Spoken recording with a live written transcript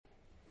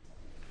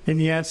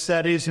And yes,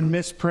 that is a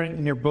misprint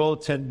in your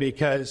bulletin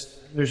because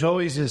there's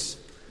always this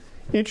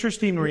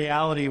interesting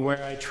reality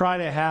where I try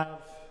to have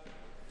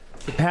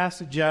the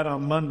passage out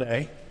on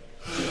Monday,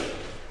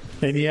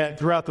 and yet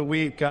throughout the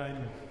week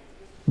I'm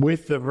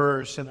with the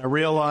verse, and I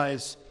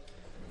realize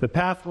the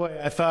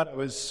pathway I thought I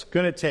was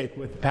going to take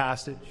with the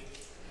passage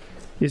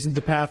isn't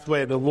the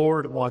pathway the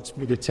Lord wants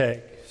me to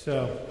take.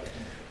 So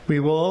we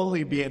will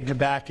only be in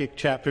Habakkuk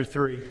chapter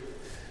 3,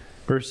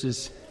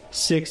 verses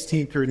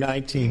 16 through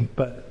 19,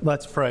 but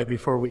let's pray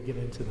before we get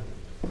into them.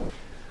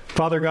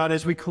 Father God,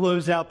 as we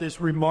close out this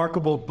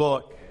remarkable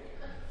book,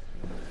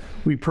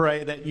 we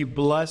pray that you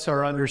bless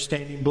our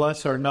understanding,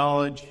 bless our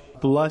knowledge,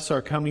 bless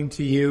our coming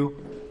to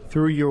you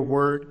through your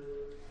word.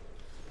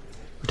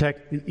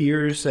 Protect the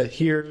ears that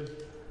hear,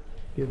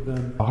 give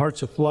them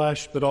hearts of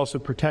flesh, but also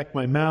protect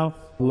my mouth.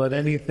 Let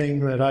anything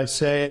that I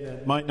say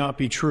that might not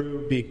be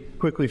true be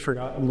quickly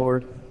forgotten,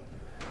 Lord,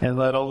 and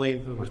let only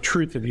the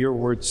truth of your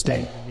word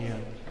stand in the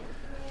end.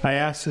 I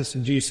ask this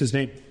in Jesus'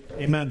 name.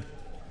 Amen.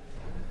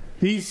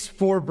 These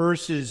 4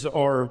 verses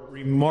are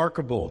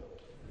remarkable.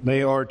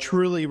 They are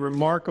truly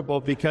remarkable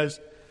because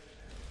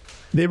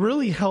they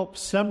really help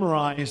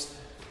summarize,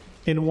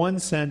 in one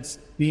sense,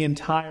 the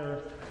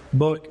entire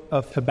book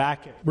of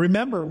Habakkuk.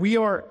 Remember, we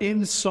are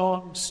in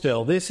song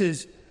still. This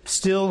is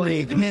still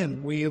a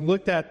hymn. We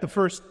looked at the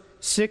first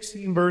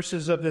 16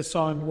 verses of this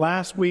song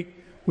last week.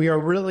 We are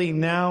really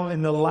now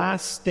in the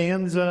last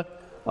stanza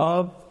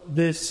of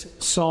this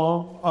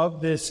song,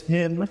 of this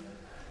hymn.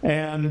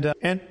 And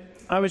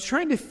I was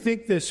trying to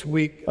think this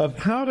week of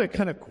how to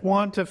kind of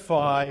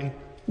quantify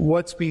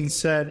what's being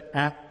said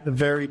at the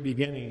very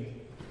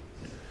beginning.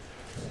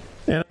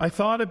 And I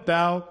thought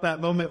about that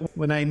moment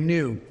when I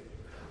knew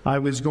I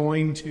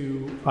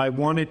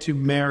wanted to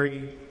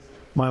marry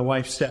my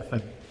wife,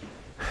 Stephanie.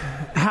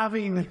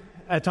 Having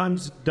at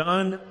times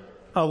done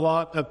a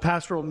lot of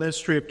pastoral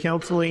ministry of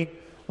counseling,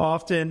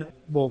 often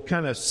we'll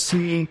kind of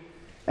see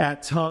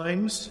at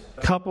times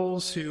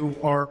couples who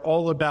are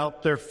all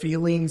about their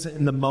feelings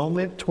in the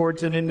moment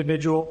towards an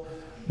individual,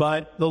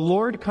 but the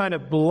Lord kind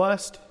of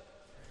blessed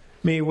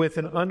me with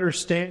an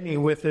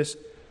understanding, with this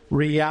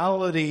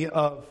reality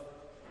of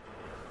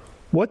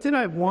what did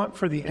I want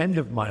for the end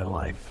of my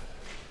life?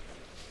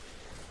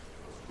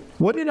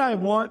 What did I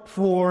want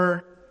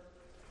for,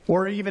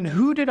 or even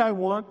who did I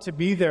want to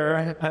be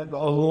there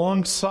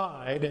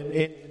alongside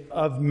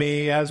of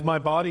me as my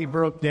body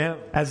broke down,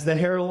 as the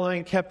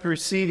hairline kept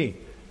receding,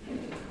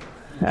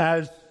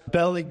 as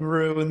belly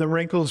grew and the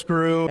wrinkles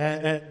grew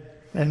and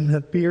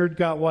the beard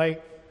got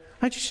white.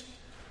 I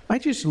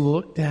just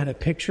looked at a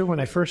picture when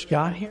I first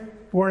got here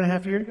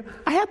 4.5 years ago.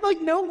 I had like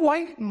no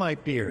white in my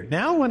beard.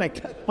 Now when I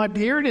cut my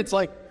beard, it's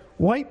like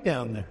white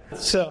down there.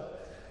 So,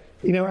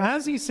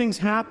 as these things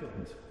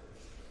happened,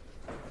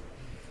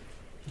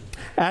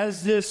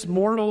 as this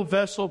mortal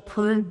vessel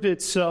proved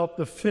itself,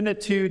 the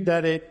finitude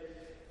that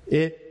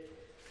it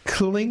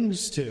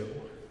clings to,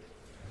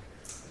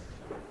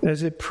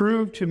 as it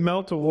proved to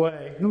melt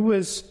away, who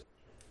was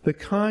the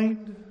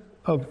kind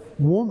of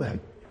woman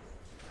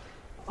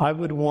I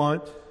would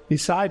want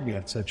beside me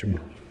at such a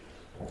moment?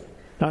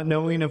 Not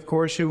knowing, of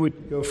course, who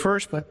would go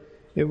first, but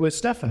it was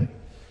Stephanie.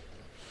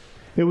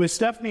 It was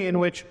Stephanie in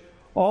which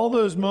all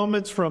those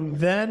moments from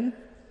then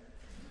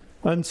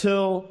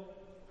until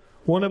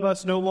one of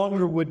us no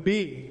longer would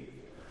be,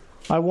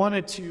 I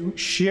wanted to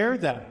share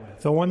that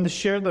with. I wanted to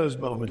share those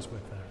moments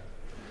with her.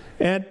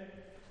 And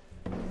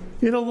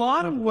in a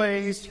lot of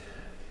ways,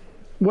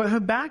 what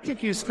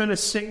Habakkuk is going to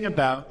sing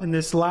about in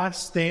this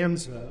last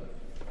stanza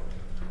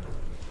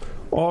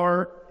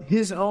are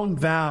his own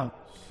vows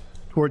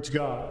towards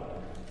God.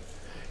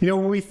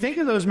 When we think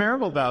of those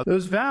marital vows,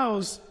 those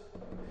vows,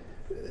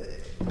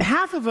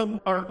 half of them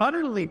are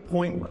utterly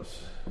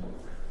pointless.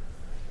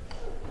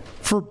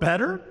 For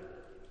better?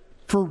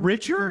 For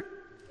richer?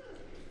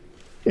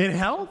 In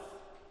health?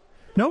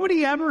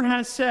 Nobody ever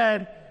has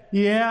said,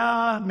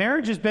 yeah,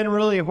 marriage has been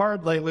really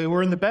hard lately.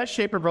 We're in the best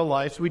shape of our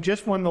lives. We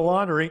just won the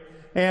lottery,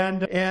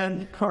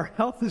 and our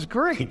health is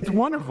great. It's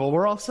wonderful.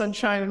 We're all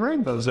sunshine and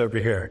rainbows over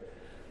here.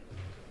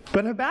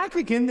 But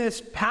Habakkuk in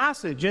this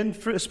passage, and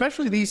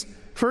especially these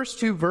first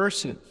 2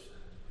 verses,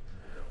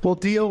 will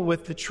deal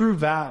with the true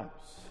vows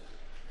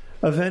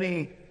of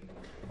any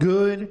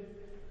good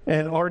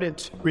and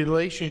ardent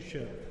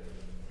relationship.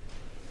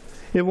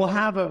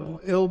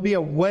 It'll be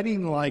a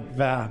wedding-like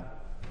vow.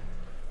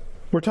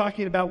 We're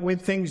talking about when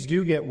things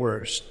do get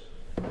worse,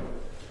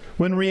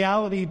 when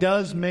reality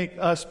does make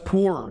us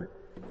poorer,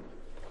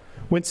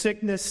 when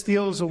sickness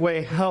steals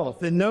away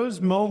health. In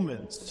those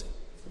moments,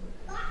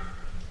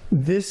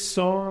 this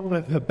song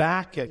of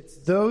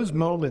Habakkuk, those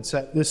moments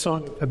that this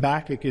song of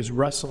Habakkuk is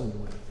wrestling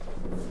with.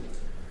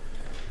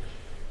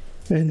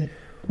 And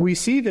we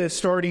see this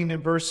starting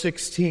in verse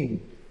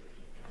 16.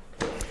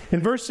 In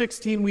verse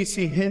 16, we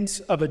see hints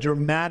of a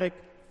dramatic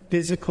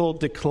physical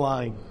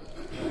decline.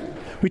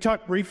 We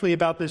talked briefly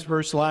about this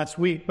verse last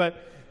week,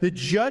 but the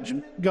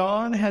judgment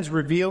God has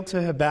revealed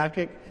to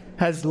Habakkuk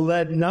has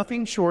led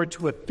nothing short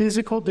to a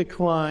physical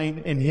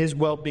decline in his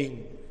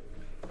well-being.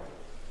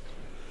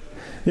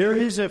 There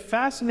is a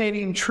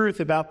fascinating truth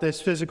about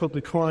this physical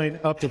decline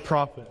of the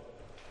prophet.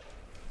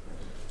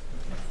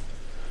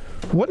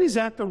 What is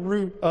at the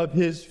root of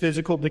his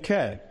physical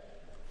decay?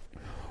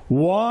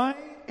 Why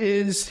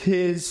is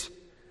his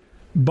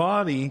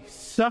body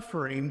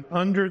suffering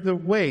under the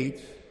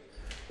weight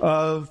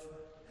of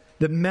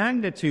the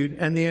magnitude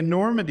and the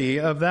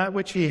enormity of that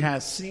which he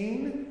has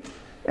seen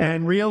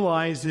and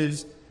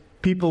realizes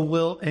people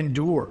will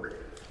endure?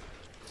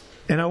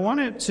 And I want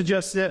to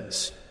suggest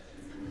this.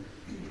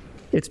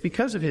 It's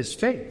because of his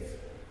faith.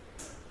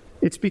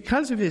 It's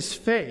because of his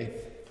faith,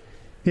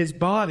 his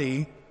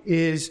body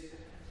is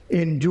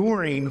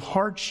enduring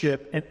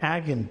hardship and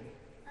agony.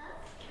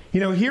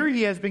 Here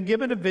he has been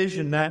given a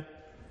vision that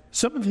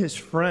some of his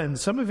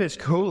friends, some of his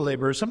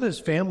co-laborers, some of his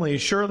family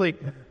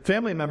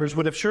members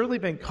would have surely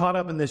been caught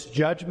up in this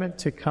judgment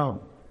to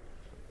come.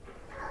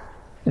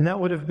 And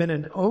that would have been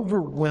an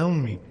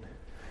overwhelmingly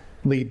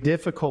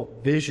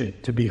difficult vision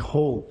to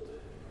behold.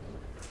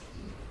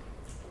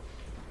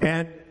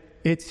 And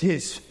it's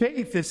his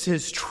faith, it's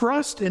his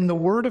trust in the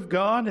Word of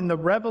God and the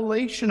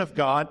revelation of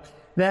God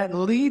that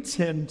leads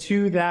him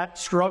to that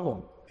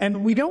struggle.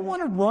 And we don't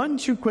want to run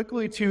too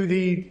quickly to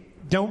the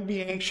don't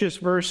be anxious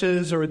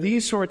verses or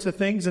these sorts of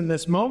things in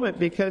this moment,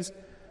 because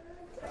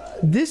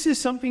this is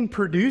something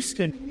produced,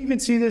 and you even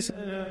see this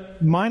in a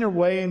minor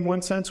way in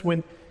one sense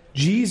when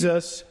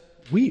Jesus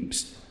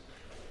weeps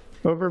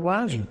over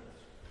Lazarus.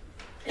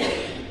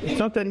 It's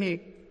not that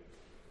he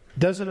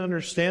doesn't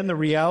understand the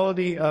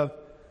reality of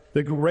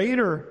the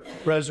greater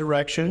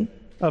resurrection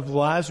of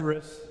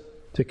Lazarus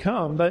to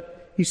come,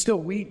 but he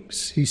still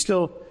weeps. He's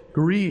still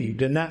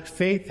grieved, and that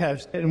faith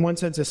has, in one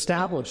sense,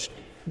 established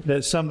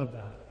some of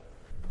that.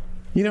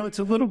 It's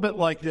a little bit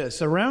like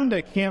this. Around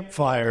a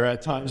campfire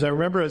at times, I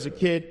remember as a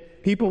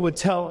kid, people would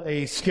tell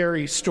a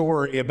scary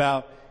story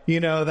about,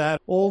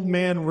 that old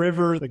man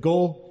river, the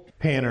gold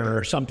panner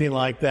or something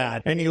like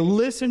that. And you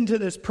listen to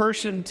this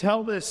person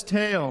tell this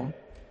tale,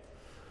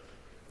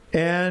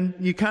 and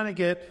you kind of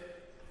get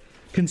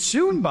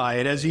consumed by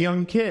it as a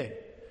young kid.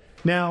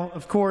 Now,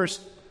 of course,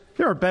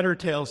 there are better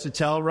tales to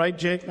tell, right,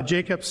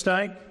 Jacob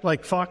Stike?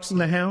 Like Fox and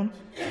the Hound?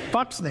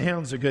 Fox and the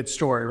Hound's a good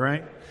story,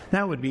 right?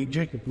 That would be,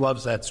 Jacob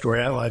loves that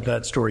story. I like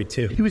that story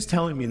too. He was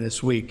telling me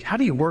this week, how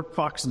do you work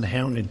Fox and the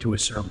Hound into a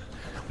sermon?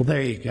 Well,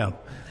 there you go.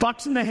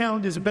 Fox and the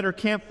Hound is a better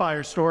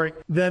campfire story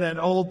than an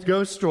old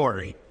ghost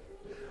story.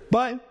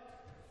 But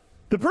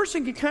the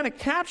person can kind of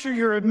capture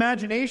your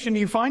imagination.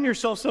 You find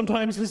yourself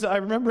sometimes, I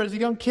remember as a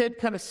young kid,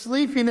 kind of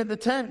sleeping in the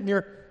tent, and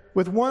you're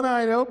with one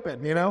eye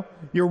open,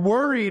 You're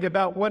worried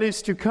about what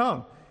is to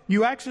come.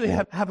 You actually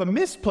have a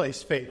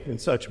misplaced faith in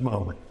such a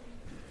moment.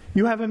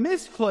 You have a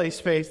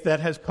misplaced faith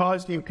that has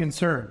caused you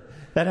concern,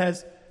 that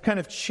has kind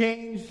of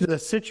changed the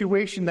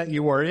situation that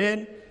you are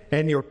in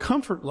and your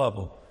comfort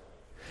level.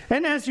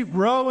 And as you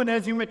grow and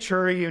as you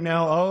mature,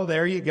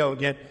 there you go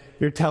again.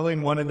 You're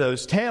telling one of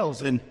those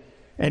tales, and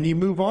you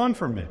move on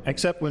from it.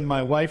 Except when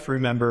my wife,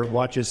 remember,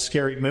 watches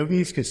scary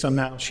movies because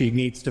somehow she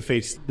needs to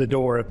face the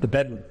door of the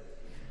bedroom.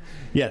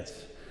 Yes.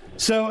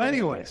 So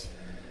anyways,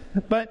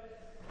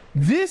 but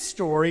this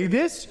story,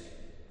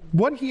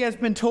 what he has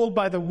been told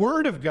by the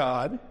Word of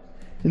God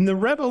and the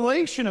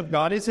revelation of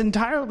God is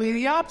entirely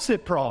the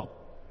opposite problem.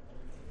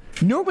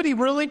 Nobody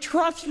really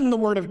trusts in the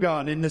Word of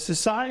God in the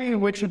society in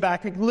which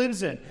Habakkuk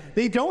lives in.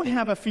 They don't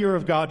have a fear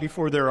of God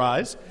before their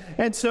eyes.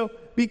 And so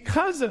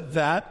because of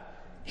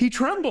that, he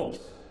trembles.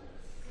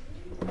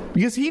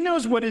 Because he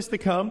knows what is to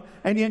come,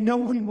 and yet no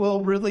one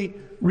will really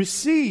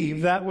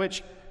receive that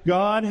which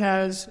God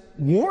has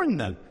warned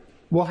them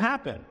will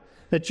happen.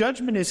 That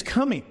judgment is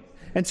coming.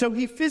 And so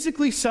he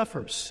physically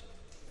suffers.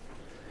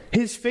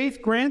 His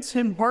faith grants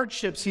him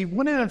hardships he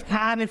wouldn't have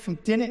had if he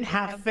didn't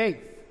have faith.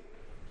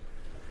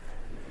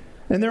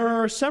 And there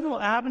are several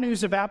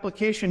avenues of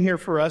application here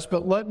for us,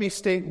 but let me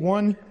state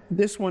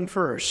this one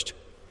first.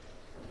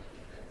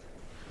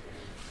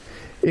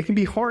 It can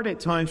be hard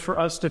at times for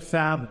us to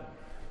fathom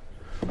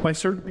why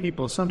certain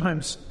people,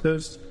 sometimes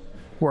those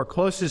who are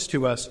closest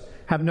to us,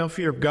 have no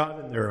fear of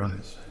God in their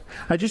eyes.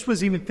 I just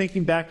was even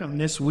thinking back on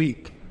this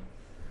week.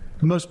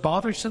 The most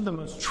bothersome, the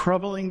most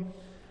troubling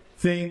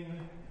thing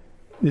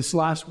this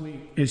last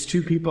week is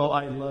two people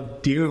I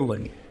love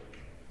dearly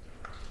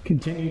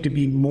continue to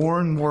be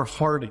more and more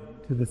hardened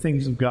to the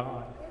things of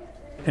God.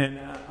 And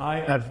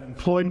I've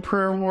employed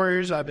prayer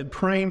warriors. I've been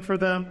praying for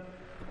them.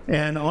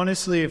 And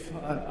honestly, if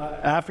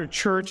after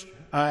church,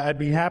 I'd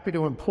be happy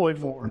to employ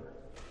more.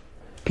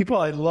 People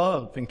I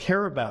love and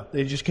care about,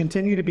 they just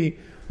continue to be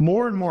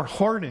more and more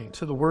hardened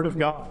to the Word of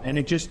God. And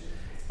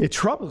it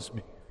troubles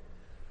me.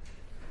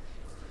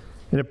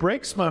 And it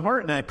breaks my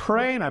heart, and I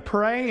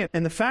pray,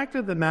 and the fact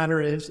of the matter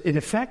is, it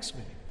affects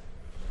me.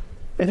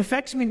 It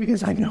affects me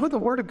because I know the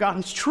Word of God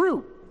is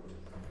true.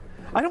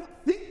 I don't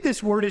think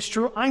this Word is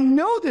true. I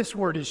know this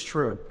Word is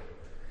true.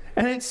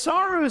 And it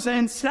sorrows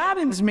and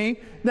saddens me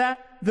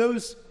that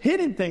those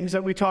hidden things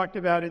that we talked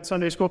about in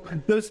Sunday school,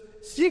 those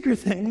secret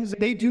things,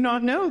 they do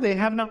not know. They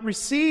have not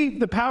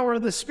received the power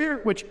of the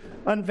Spirit which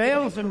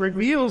unveils and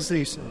reveals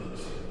these things.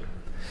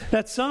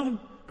 That some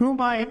whom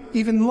I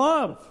even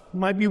love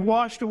might be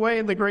washed away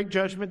in the great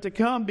judgment to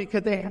come,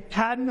 because they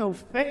had no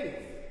faith.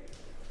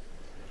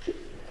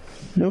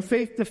 No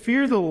faith to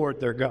fear the Lord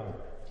their God,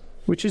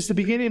 which is the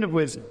beginning of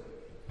wisdom.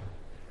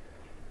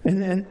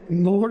 And then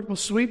the Lord will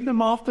sweep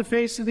them off the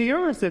face of the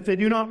earth if they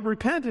do not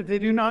repent, if they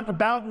do not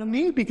bow the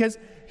knee, because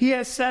he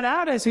has set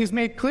out, as he's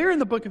made clear in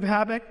the book of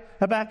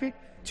Habakkuk,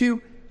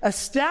 to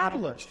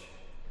establish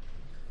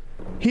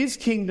his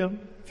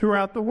kingdom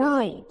throughout the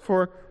world,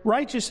 for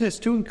righteousness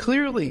to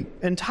clearly,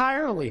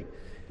 entirely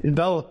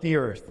envelop the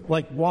earth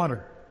like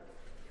water.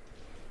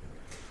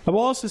 I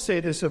will also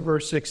say this of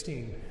verse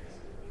 16,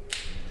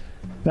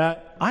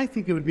 that I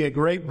think it would be a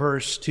great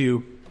verse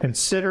to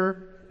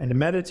consider and to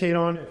meditate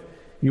on if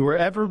you were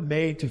ever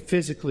made to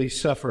physically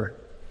suffer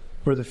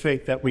for the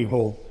faith that we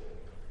hold.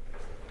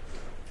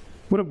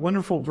 What a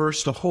wonderful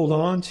verse to hold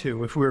on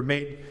to if we were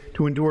made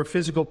to endure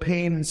physical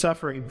pain and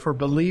suffering for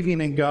believing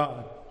in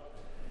God.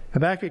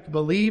 Habakkuk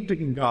believed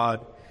in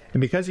God, and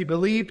because he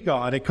believed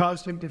God, it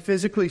caused him to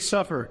physically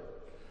suffer.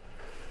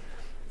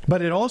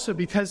 But it also,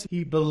 because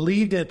he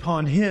believed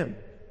upon him,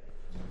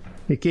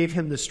 it gave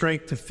him the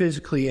strength to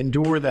physically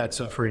endure that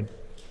suffering.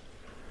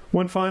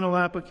 One final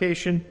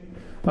application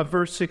of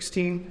verse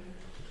 16.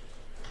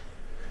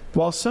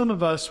 While some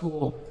of us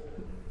will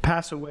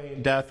pass away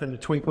in death in the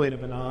twinkling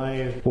of an eye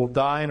and will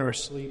die in our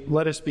sleep,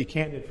 let us be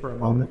candid for a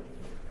moment.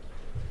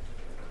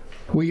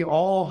 We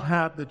all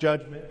have the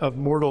judgment of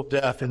mortal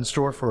death in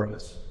store for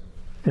us.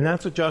 And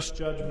that's a just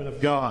judgment of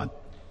God.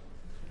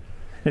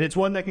 And it's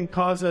one that can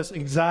cause us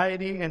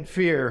anxiety and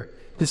fear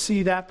to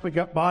see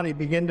that body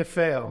begin to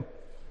fail.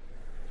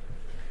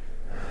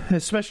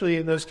 Especially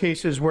in those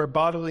cases where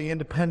bodily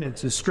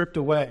independence is stripped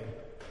away.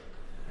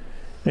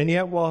 And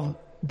yet, while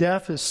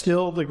death is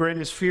still the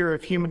greatest fear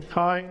of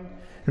humankind,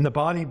 and the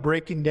body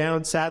breaking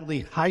down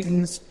sadly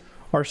heightens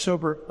our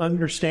sober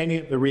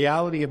understanding of the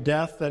reality of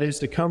death that is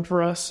to come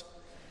for us,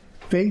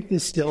 faith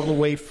is still the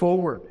way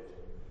forward.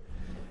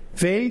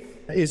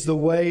 Faith is the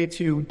way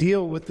to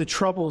deal with the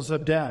troubles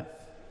of death,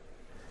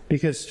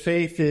 because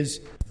faith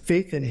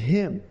in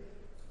him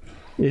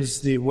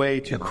is the way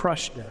to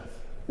crush death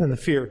and the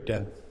fear of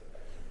death.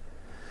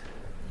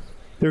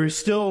 There is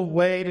still a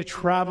way to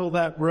travel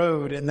that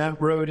road, and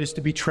that road is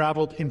to be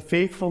traveled in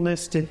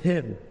faithfulness to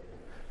him.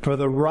 For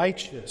the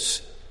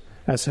righteous,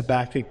 as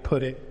Habakkuk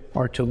put it,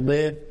 are to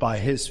live by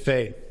his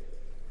faith.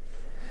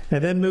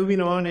 And then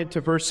moving on into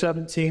verse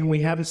 17,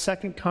 we have a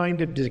second kind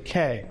of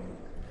decay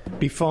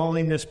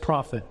befalling this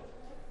prophet.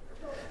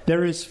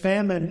 There is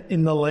famine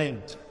in the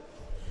land.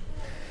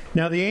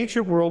 Now, the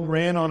ancient world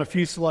ran on a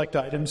few select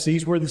items.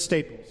 These were the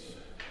staples.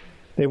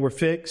 They were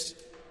figs,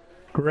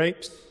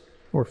 grapes,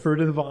 or fruit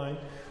of the vine,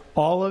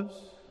 olives,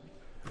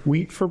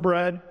 wheat for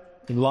bread,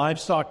 and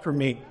livestock for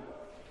meat.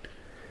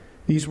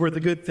 These were the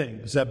good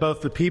things that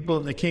both the people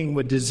and the king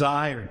would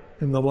desire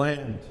in the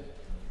land.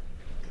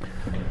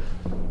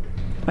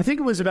 I think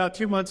it was about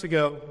 2 months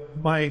ago,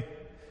 my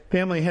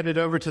family headed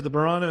over to the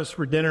Baranos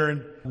for dinner,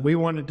 and we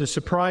wanted to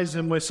surprise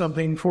them with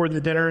something for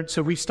the dinner,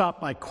 so we stopped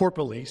by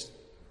Corporalese.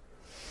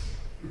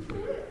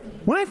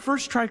 When I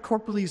first tried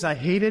Corporalese, I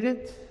hated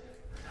it.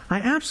 I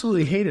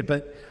absolutely hated it,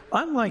 but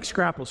unlike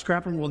Scrapple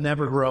will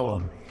never grow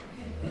on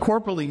me.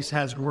 Corporalese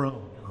has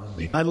grown on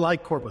me. I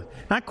like Corporalese.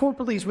 Not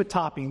Corporalese with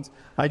toppings.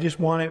 I just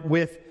want it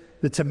with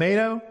the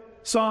tomato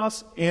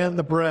sauce and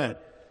the bread.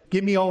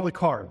 Give me all the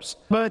carbs.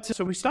 But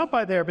so we stopped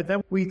by there, but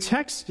then we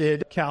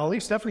texted Callie.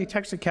 Stephanie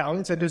texted Callie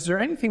and said, is there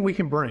anything we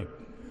can bring?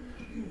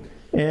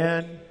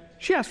 And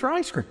she asked for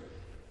ice cream.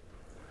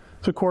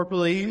 So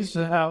Corporalese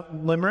out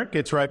in Limerick,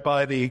 it's right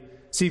by the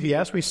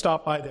CVS. We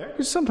stopped by there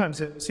because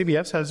sometimes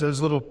CVS has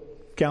those little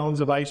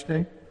gallons of ice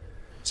cream.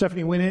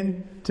 Stephanie went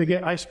in to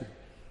get ice cream.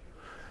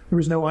 There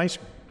was no ice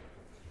cream.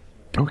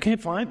 Okay,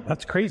 fine.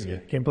 That's crazy. I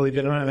can't believe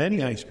they don't have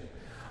any ice cream.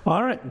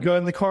 All right, go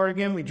in the car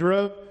again. We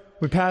drove.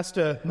 We passed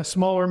a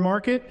smaller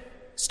market,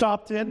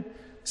 stopped in.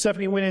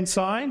 Stephanie went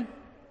inside,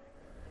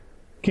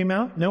 came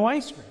out, no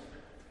ice cream.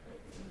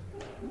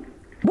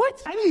 What?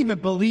 I didn't even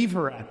believe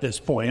her at this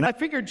point. And I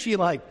figured she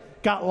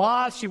got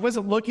lost. She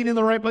wasn't looking in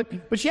the right place,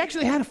 but she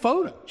actually had a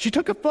photo. She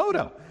took a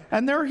photo.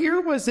 And here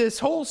was this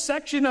whole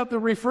section of the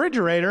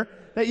refrigerator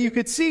that you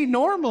could see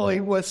normally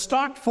was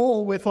stocked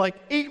full with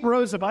 8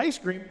 rows of ice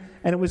cream,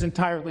 and it was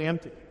entirely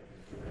empty.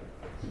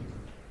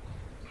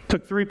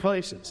 Took 3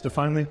 places to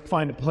finally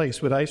find a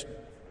place with ice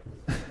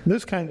cream.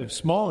 Those kinds of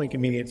small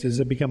inconveniences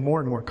have become more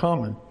and more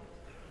common.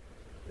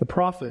 The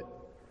prophet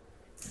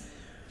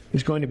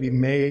is going to be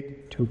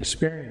made to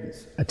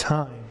experience a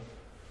time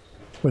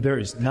where there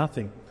is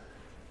nothing.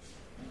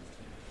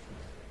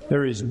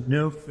 There is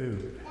no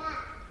food.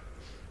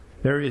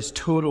 There is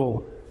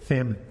total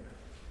famine.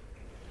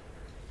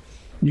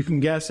 You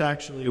can guess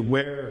actually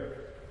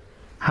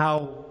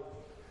how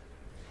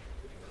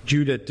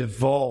Judah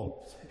devolved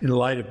in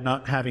light of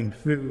not having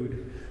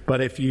food,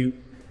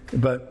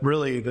 but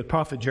really the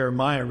prophet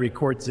Jeremiah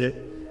records it,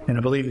 and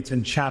I believe it's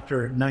in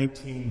chapter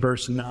 19,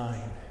 verse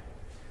 9.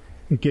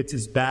 It gets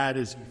as bad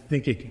as you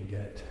think it can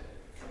get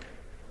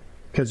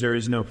because there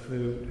is no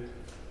food.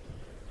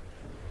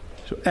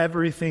 So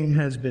everything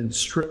has been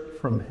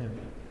stripped from him.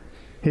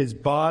 His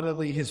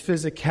bodily, his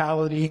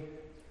physicality,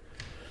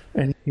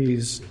 and he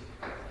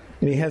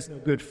has no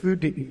good food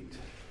to eat.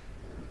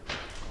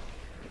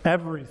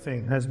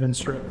 Everything has been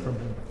stripped from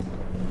him.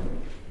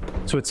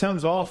 So it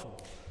sounds awful.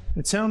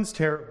 It sounds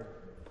terrible.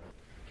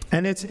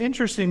 And it's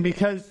interesting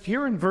because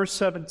here in verse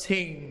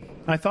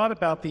 17, I thought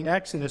about the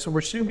Exodus, and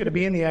we're soon going to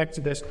be in the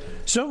Exodus.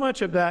 So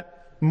much of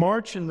that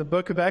march in the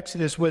book of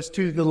Exodus was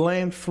to the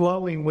land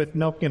flowing with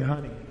milk and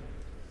honey.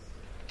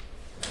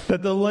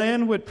 That the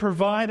land would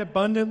provide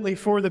abundantly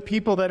for the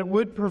people, that it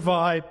would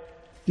provide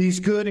these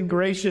good and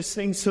gracious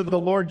things. So the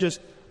Lord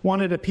just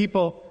wanted a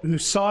people who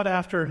sought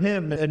after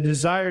him and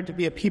desired to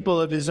be a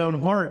people of his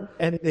own heart.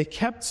 And they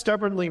kept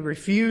stubbornly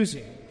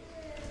refusing.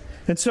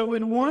 And so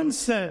in one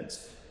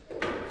sense,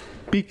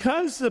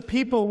 because the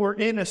people were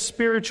in a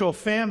spiritual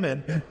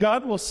famine,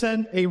 God will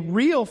send a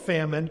real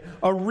famine,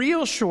 a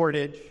real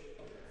shortage,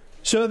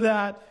 so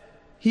that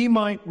he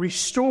might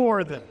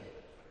restore them.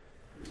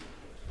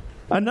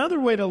 Another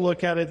way to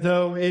look at it,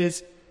 though,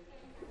 is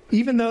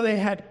even though they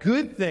had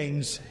good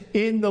things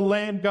in the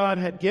land God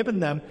had given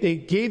them, they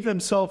gave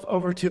themselves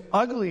over to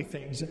ugly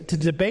things, to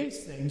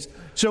debased things.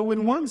 So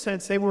in one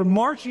sense, they were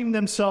marching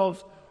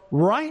themselves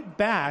right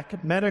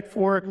back,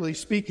 metaphorically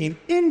speaking,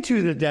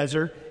 into the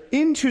desert,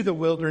 into the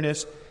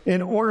wilderness,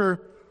 in order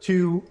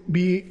to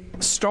be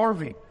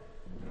starving.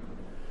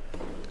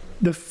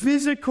 The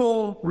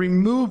physical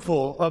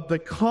removal of the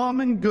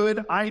common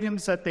good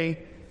items that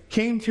they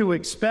came to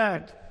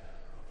expect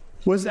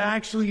was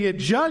actually a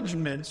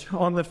judgment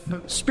on the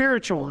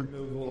spiritual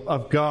removal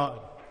of God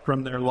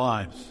from their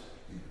lives.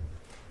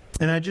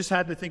 And I just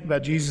had to think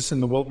about Jesus in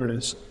the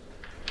wilderness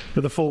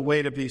for the full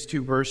weight of these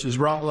two verses.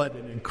 Rob led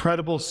an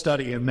incredible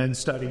study, a men's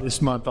study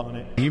this month on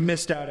it. You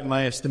missed out in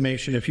my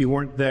estimation if you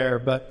weren't there,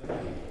 but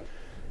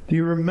do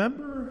you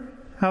remember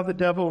how the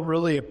devil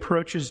really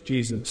approaches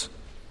Jesus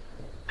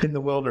in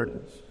the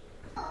wilderness?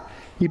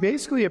 He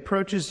basically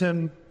approaches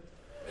him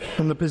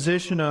from the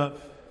position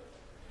of,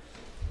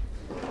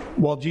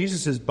 while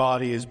Jesus'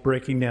 body is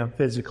breaking down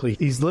physically,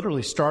 he's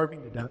literally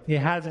starving to death. He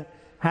hasn't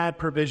had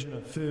provision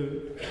of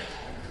food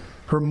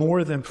for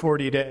more than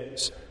 40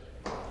 days.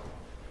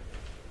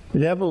 The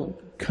devil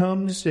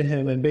comes to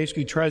him and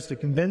basically tries to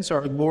convince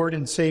our Lord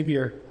and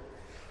Savior,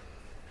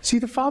 see,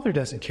 the Father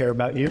doesn't care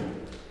about you.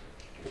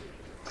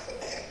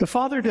 The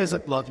Father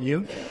doesn't love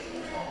you.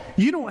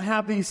 You don't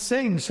have these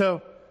things,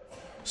 so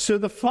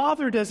the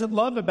Father doesn't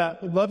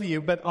love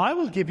you, but I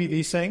will give you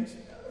these things.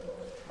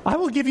 I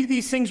will give you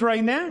these things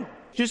right now.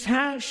 Just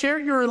share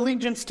your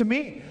allegiance to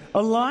me.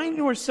 Align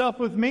yourself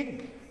with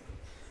me.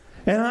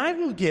 And I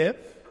will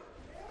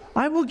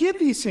give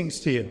these things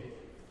to you.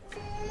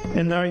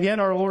 And yet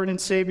our Lord and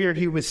Savior,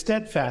 he was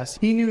steadfast.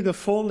 He knew the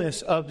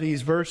fullness of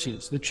these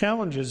verses, the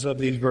challenges of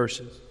these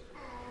verses.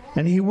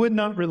 And he would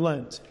not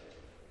relent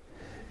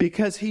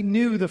because he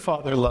knew the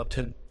Father loved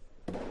him.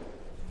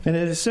 And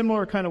in a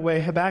similar kind of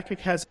way, Habakkuk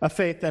has a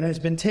faith that has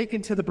been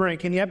taken to the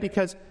brink. And yet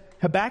because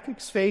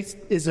Habakkuk's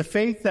faith is a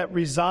faith that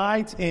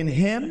resides in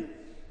him,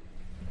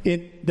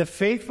 in the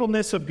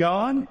faithfulness of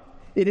God,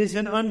 it is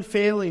an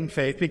unfailing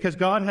faith because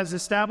God has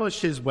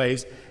established his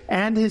ways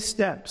and his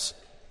steps.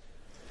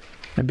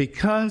 And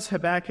because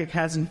Habakkuk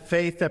has a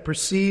faith that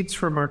proceeds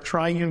from our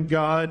triune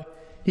God,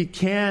 he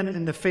can,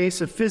 in the face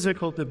of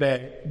physical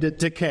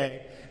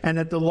decay and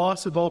at the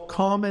loss of all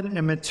common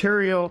and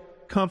material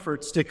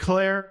comforts,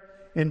 declare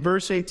in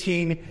verse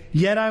 18,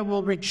 "Yet I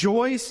will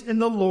rejoice in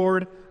the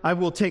Lord. I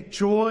will take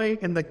joy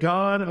in the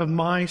God of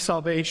my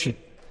salvation."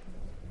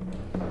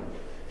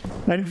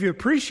 And if you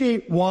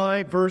appreciate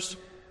what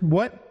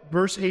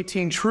verse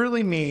 18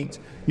 truly means,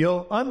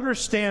 you'll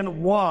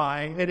understand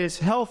why it is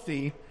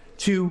healthy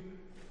to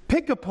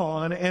pick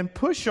upon and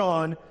push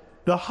on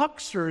the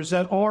hucksters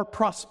that are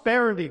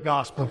prosperity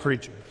gospel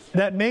preachers,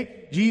 that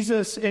make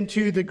Jesus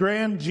into the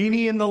grand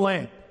genie in the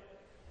lamp.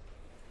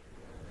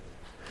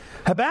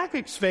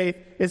 Habakkuk's faith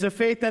is a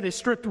faith that is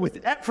stripped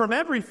from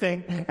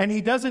everything, and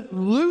he doesn't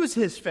lose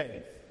his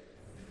faith.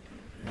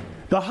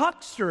 The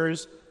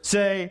hucksters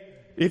say,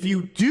 if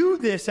you do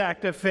this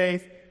act of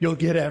faith, you'll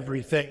get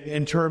everything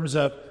in terms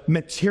of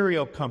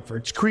material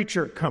comforts,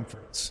 creature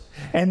comforts.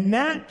 And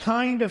that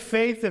kind of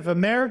faith, if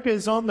America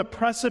is on the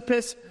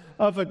precipice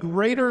of a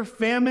greater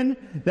famine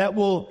that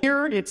will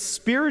hear its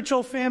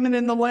spiritual famine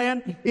in the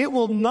land, it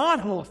will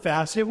not hold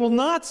fast. It will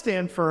not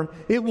stand firm.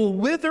 It will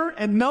wither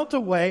and melt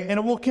away, and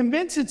it will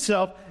convince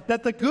itself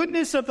that the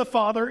goodness of the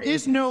Father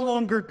is no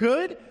longer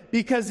good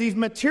because these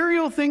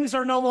material things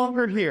are no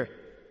longer here.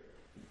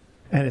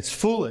 And it's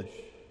foolish,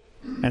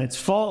 and it's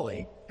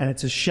folly, and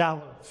it's a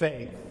shallow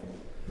faith.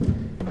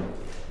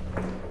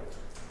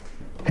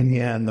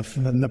 And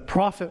the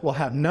prophet will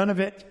have none of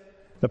it.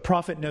 The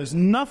prophet knows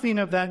nothing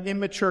of that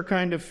immature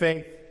kind of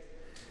faith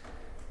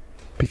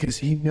because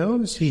he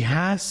knows he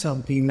has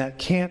something that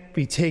can't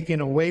be taken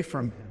away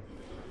from him.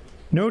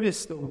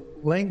 Notice the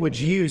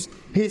language used.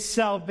 His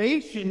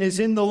salvation is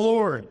in the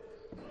Lord.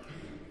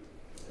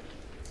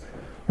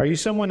 Are you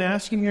someone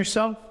asking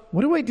yourself,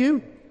 what do I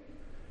do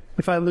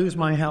if I lose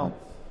my health?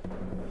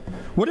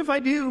 What do I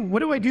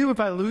do if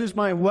I lose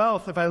my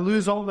wealth, if I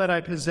lose all that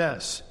I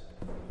possess?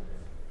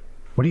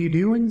 What do you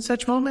do in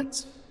such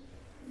moments?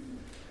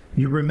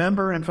 You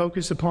remember and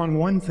focus upon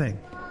one thing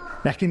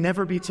that can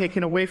never be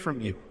taken away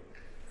from you,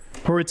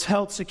 for it's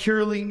held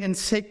securely in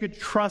sacred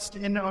trust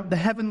in the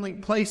heavenly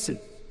places.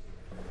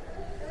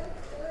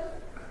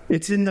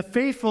 It's in the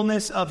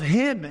faithfulness of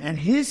Him and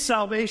His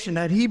salvation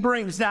that He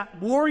brings,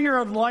 that warrior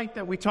of light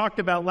that we talked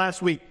about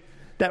last week,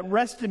 that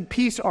rest and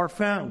peace are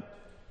found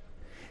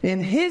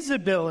in His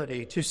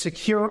ability to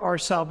secure our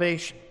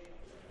salvation.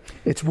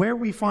 It's where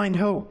we find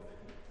hope.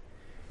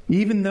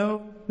 Even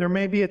though there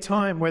may be a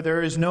time where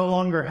there is no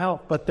longer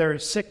health, but there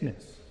is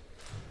sickness.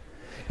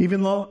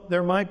 Even though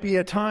there might be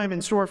a time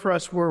in store for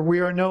us where we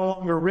are no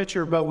longer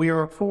richer, but we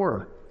are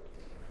poorer.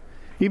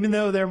 Even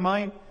though there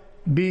might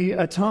be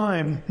a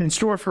time in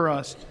store for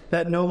us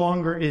that no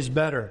longer is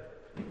better,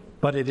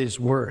 but it is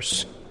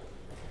worse.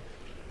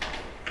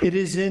 It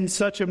is in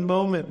such a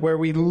moment where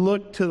we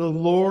look to the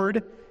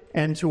Lord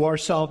and to our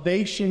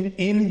salvation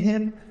in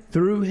Him,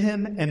 through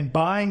Him, and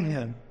by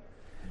Him,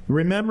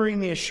 remembering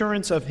the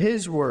assurance of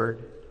His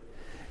word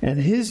and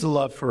His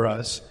love for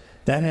us,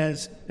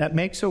 that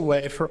makes a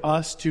way for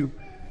us to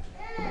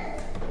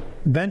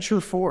venture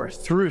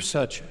forth through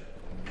such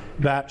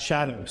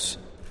shadows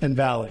and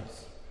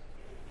valleys.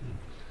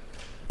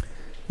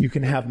 You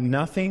can have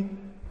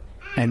nothing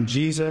and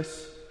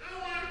Jesus,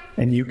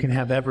 and you can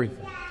have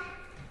everything.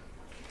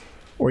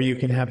 Or you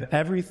can have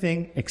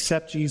everything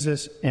except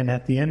Jesus, and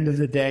at the end of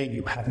the day,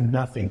 you have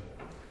nothing.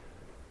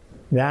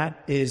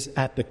 That is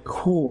at the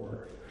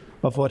core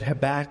of what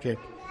Habakkuk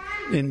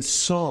in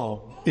Psalm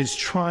is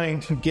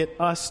trying to get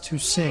us to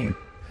sing,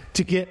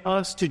 to get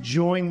us to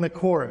join the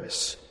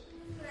chorus.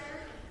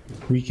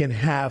 We can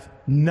have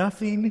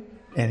nothing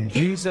and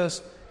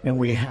Jesus, and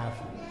we have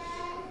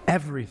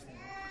everything.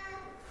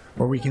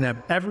 Or we can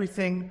have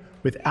everything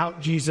without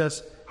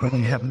Jesus, and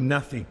we have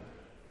nothing.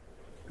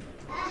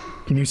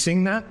 Can you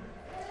sing that?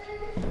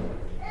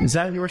 Is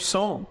that your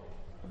psalm?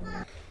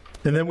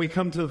 And then we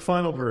come to the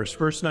final verse,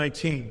 verse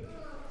 19.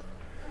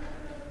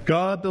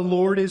 God, the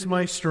Lord, is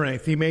my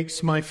strength. He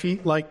makes my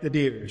feet like the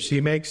deer's.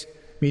 He makes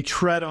me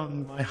tread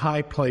on my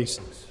high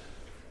places.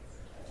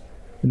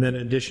 And then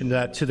in addition to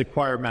that, to the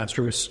choir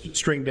master with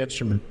stringed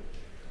instrument.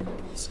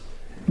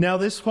 Now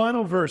this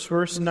final verse,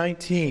 verse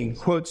 19,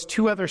 quotes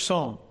two other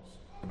songs.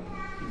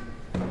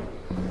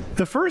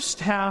 The first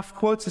half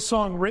quotes a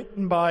song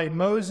written by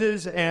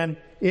Moses and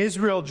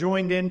Israel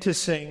joined in to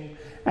sing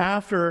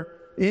after,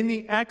 in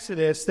the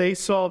Exodus, they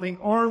saw the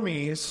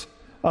armies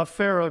of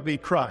Pharaoh be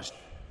crushed.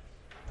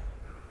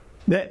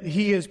 That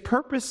he is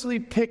purposely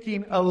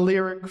picking a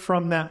lyric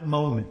from that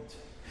moment.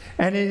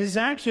 And it is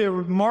actually a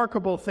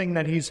remarkable thing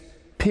that he's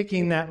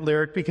picking that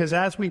lyric, because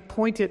as we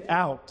pointed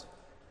out,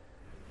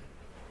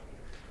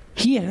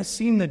 he has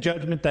seen the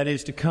judgment that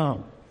is to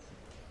come.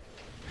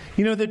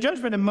 You know, the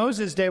judgment in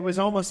Moses' day was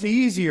almost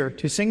easier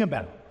to sing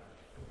about.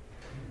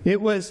 It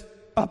was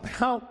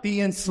about the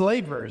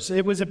enslavers.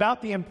 It was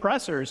about the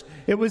oppressors.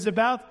 It was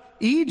about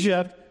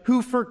Egypt,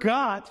 who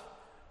forgot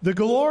the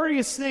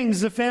glorious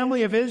things the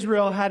family of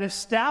Israel had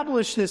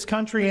established this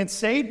country and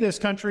saved this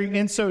country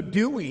in so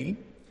doing.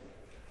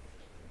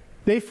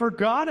 They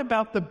forgot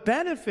about the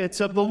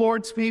benefits of the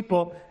Lord's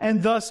people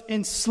and thus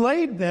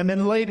enslaved them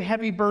and laid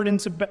heavy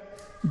burdens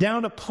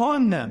down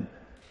upon them.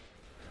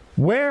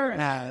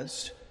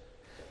 Whereas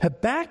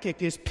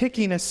Habakkuk is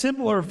picking a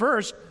similar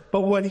verse,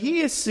 but what he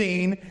is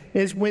seeing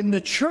is when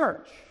the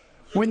church,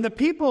 when the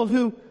people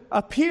who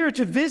appear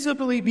to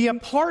visibly be a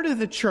part of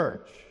the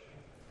church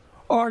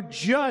are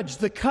judged,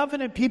 the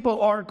covenant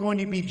people are going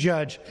to be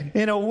judged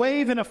in a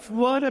wave and a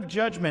flood of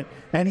judgment.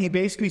 And he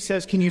basically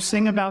says, can you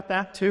sing about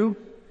that too?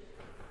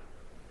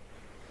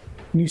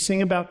 Can you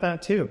sing about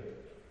that too?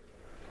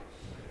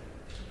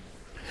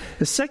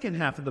 The second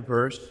half of the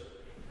verse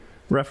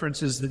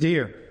references the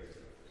deer.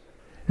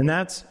 And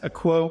that's a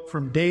quote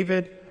from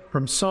David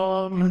from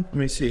Psalm, let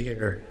me see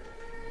here.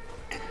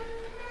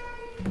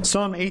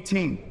 Psalm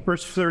 18,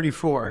 verse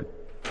 34.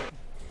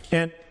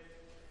 And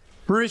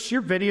Bruce,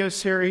 your video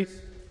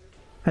series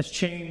has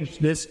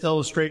changed this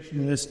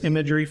illustration and this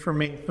imagery for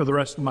me for the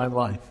rest of my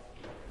life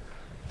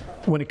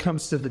when it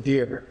comes to the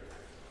deer.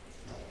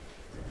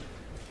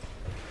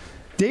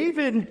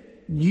 David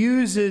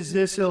uses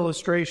this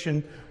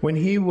illustration when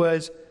he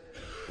was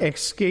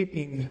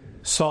escaping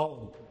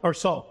Saul.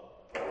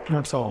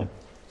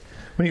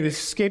 When he was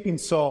escaping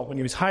Saul, when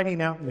he was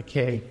hiding out in the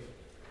cave.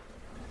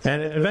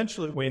 And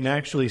eventually, when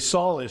actually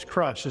Saul is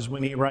crushed, is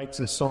when he writes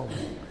this psalm.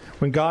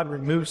 When God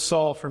removes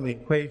Saul from the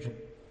equation.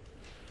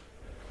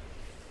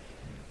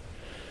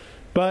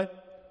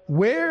 But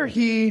where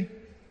he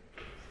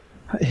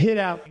hid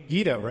out,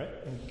 Gito, right?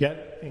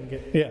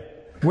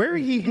 Where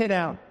he hid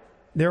out,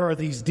 there are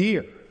these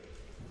deer.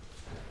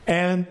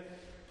 And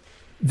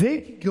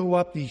they go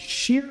up these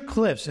sheer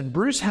cliffs, and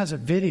Bruce has a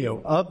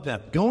video of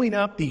them going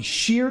up these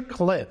sheer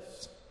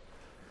cliffs.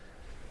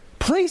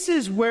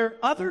 Places where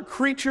other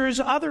creatures,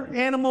 other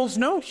animals,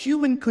 no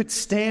human could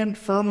stand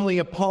firmly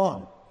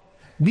upon.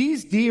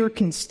 These deer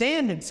can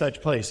stand in such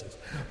places.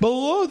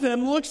 Below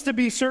them looks to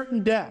be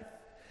certain death.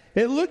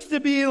 It looks to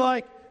be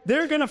like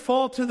they're going to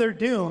fall to their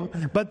doom,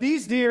 but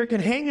these deer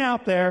can hang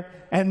out there,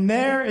 and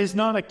there is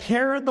not a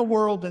care in the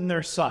world in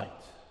their sight.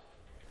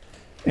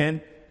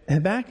 And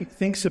Habakkuk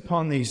thinks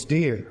upon these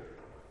deer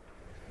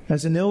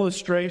as an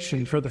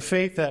illustration for the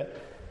faith that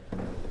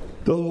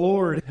the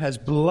Lord has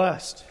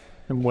blessed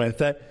him with,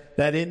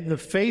 that in the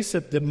face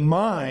of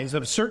demise,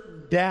 of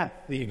certain death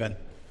even,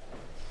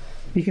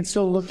 he can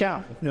still look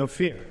out with no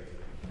fear.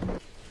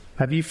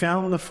 Have you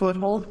found the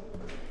foothold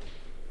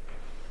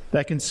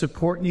that can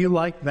support you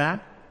like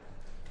that?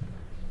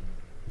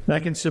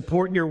 That can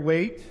support your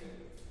weight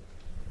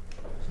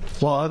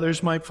while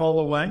others might fall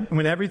away?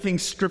 When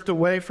everything's stripped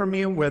away from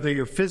you, whether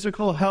your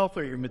physical health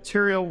or your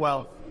material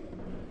wealth,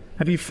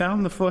 have you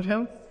found the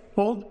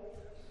foothold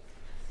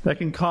that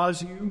can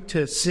cause you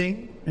to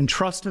sing and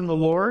trust in the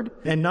Lord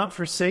and not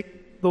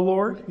forsake the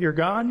Lord, your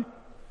God?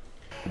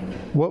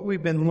 What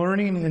we've been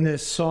learning in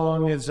this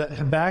song is that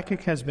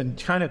Habakkuk has been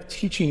kind of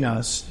teaching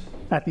us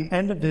at the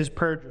end of his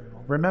prayer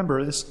journal.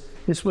 Remember,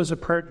 this was a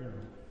prayer journal.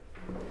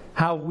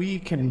 How we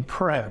can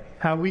pray,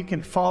 how we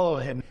can follow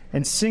him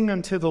and sing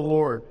unto the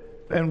Lord.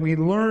 And we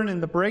learn in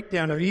the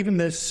breakdown of even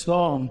this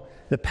song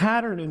the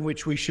pattern in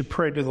which we should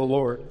pray to the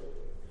Lord.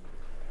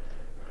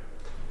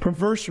 From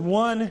verse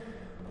 1,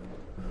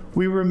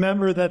 we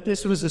remember that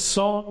this was a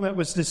song that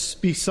was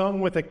to be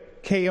sung with a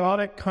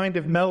chaotic kind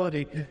of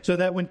melody, so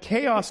that when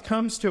chaos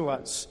comes to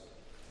us,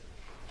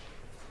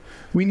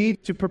 we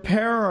need to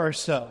prepare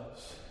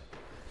ourselves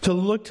to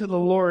look to the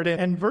Lord.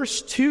 And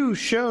verse 2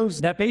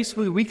 shows that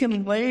basically we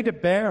can lay to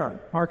bear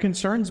our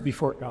concerns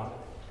before God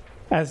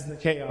as the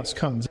chaos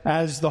comes,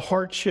 as the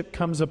hardship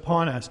comes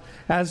upon us,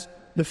 as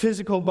the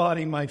physical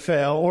body might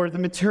fail, or the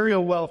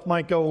material wealth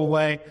might go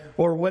away,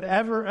 or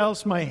whatever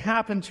else might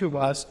happen to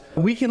us.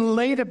 We can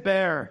lay to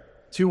bear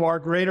to our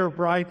greater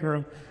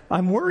bridegroom,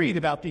 I'm worried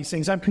about these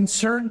things. I'm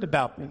concerned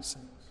about these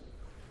things.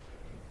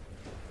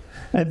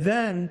 And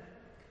then,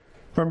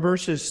 from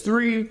verses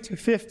 3 to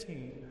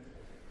 15,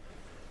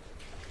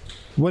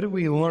 what do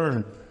we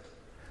learn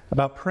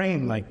about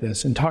praying like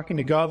this and talking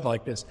to God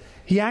like this?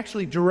 He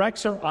actually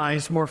directs our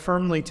eyes more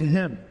firmly to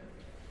Him.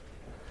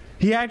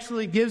 He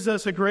actually gives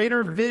us a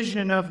greater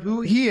vision of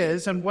who He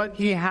is and what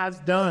He has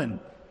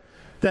done.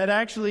 That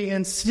actually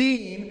in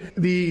seeing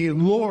the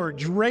Lord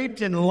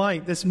draped in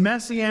light, this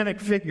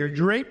messianic figure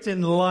draped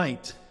in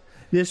light,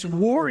 this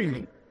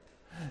warrior,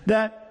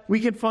 that we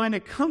can find a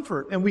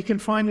comfort and we can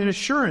find an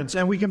assurance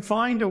and we can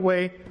find a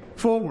way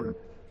forward.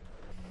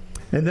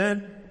 And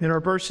then in our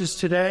verses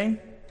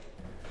today,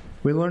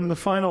 we learn the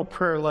final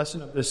prayer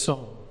lesson of this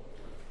song.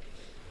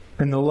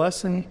 And the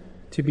lesson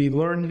to be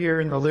learned here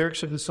in the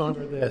lyrics of the song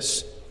are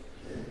this: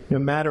 no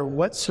matter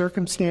what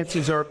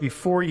circumstances are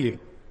before you,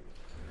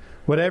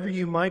 whatever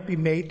you might be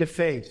made to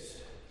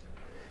face,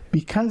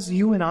 because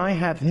you and I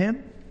have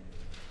Him,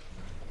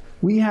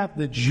 we have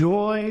the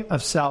joy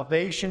of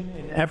salvation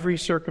in every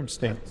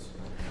circumstance.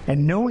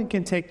 And no one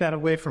can take that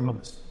away from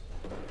us.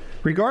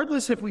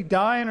 Regardless if we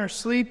die in our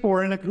sleep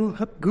or in a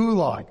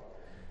gulag,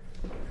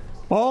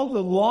 all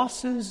the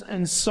losses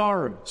and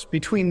sorrows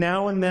between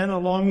now and then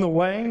along the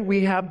way,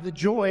 we have the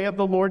joy of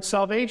the Lord's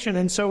salvation.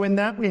 And so in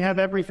that we have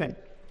everything.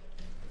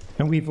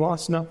 And we've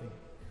lost nothing.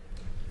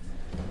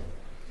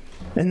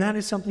 And that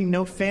is something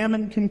no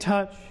famine can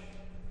touch,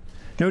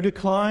 no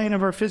decline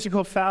of our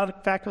physical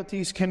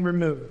faculties can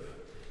remove.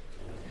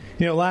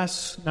 You know,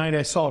 last night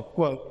I saw a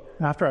quote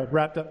after I'd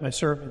wrapped up my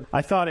sermon.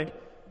 I thought it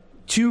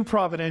too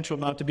providential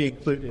not to be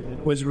included.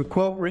 It was a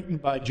quote written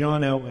by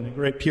John Owen, a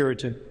great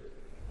Puritan.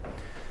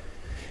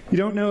 You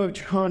don't know of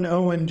John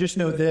Owen, just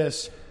know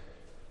this.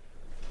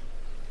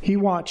 He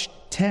watched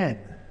 10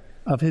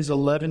 of his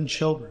 11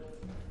 children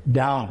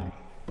die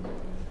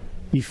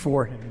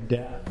before him in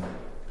death.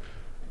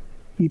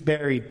 He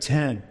buried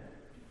 10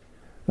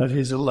 of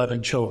his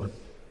 11 children.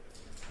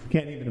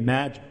 Can't even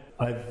imagine.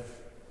 I've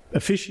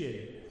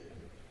officiated.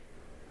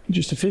 He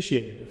just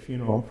officiated a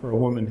funeral for a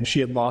woman. She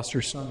had lost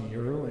her son a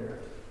year earlier.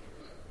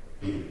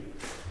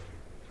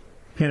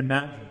 Can't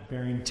imagine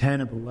burying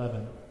 10 of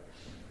 11.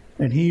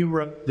 And he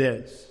wrote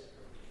this: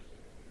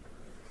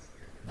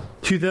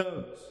 to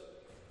those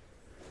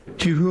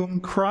to whom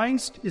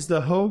Christ is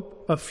the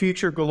hope of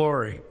future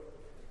glory,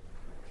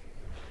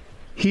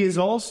 He is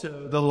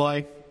also the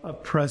life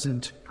of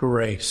present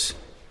grace.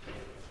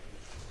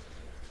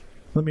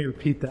 Let me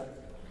repeat that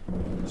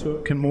so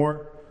it can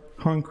more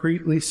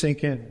concretely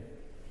sink in.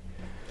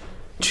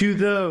 To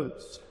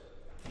those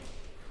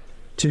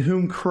to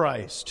whom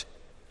Christ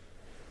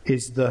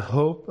is the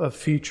hope of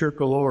future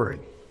glory,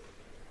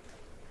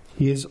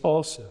 He is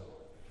also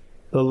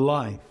the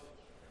life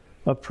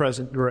of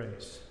present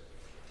grace.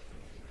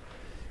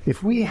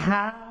 If we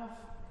have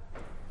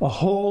a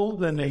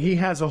hold, and He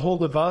has a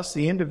hold of us,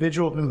 the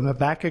individual whom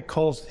Habakkuk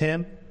calls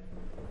him,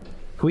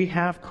 if we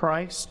have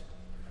Christ,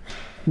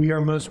 we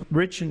are most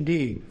rich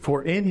indeed,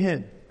 for in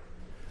Him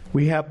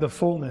we have the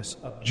fullness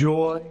of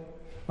joy,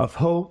 of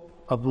hope,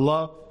 of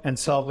love, and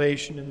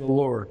salvation in the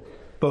Lord,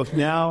 both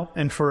now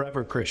and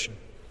forever, Christian.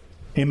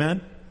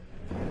 Amen?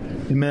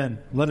 Amen.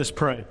 Let us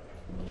pray.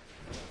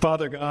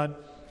 Father God,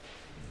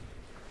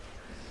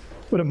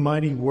 what a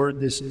mighty word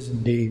this is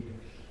indeed.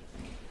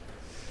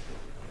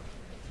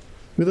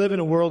 We live in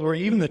a world where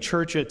even the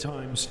church at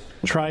times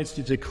tries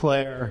to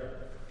declare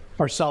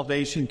our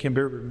salvation can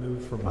be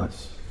removed from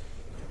us.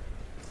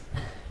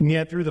 And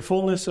yet through the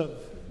fullness of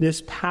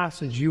this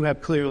passage, you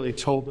have clearly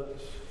told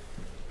us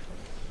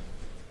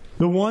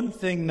the one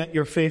thing that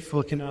your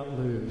faithful cannot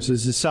lose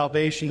is the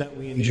salvation that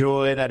we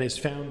enjoy that is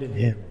found in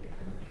Him.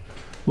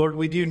 Lord,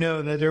 we do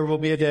know that there will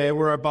be a day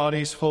where our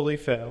bodies fully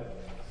fail.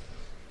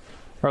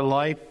 Our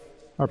life,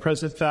 our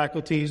present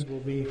faculties will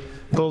be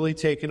fully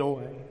taken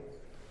away.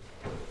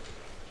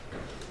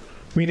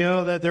 We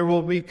know that there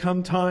will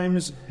become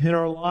times in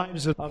our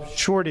lives of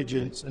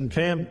shortages and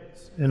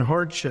famines and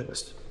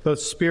hardships, both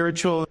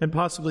spiritual and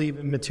possibly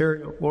even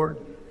material. Lord,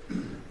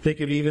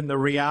 think of even the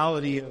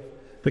reality of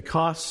the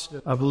cost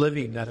of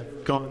living that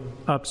have gone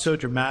up so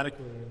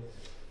dramatically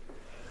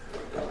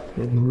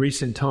in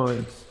recent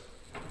times.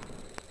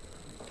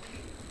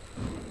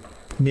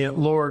 And yet,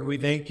 Lord, we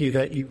thank you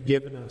that you've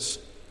given us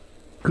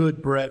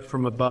good bread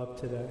from above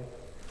today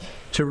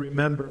to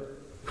remember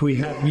if we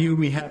have you,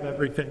 we have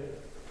everything.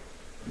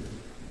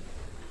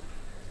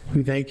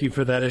 We thank you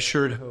for that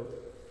assured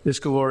hope, this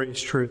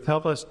glorious truth.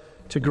 Help us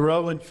to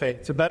grow in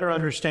faith, to better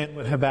understand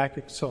what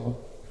Habakkuk saw.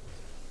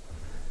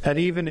 That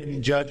even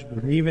in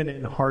judgment, even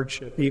in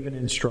hardship, even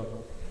in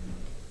struggle,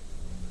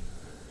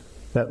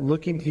 that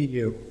looking to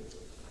you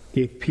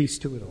gave peace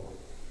to it all.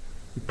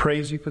 We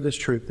praise you for this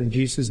truth. In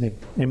Jesus' name,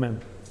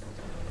 amen.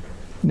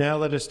 Now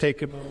let us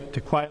take a moment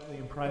to quietly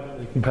and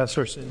privately confess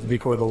our sins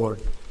before the Lord.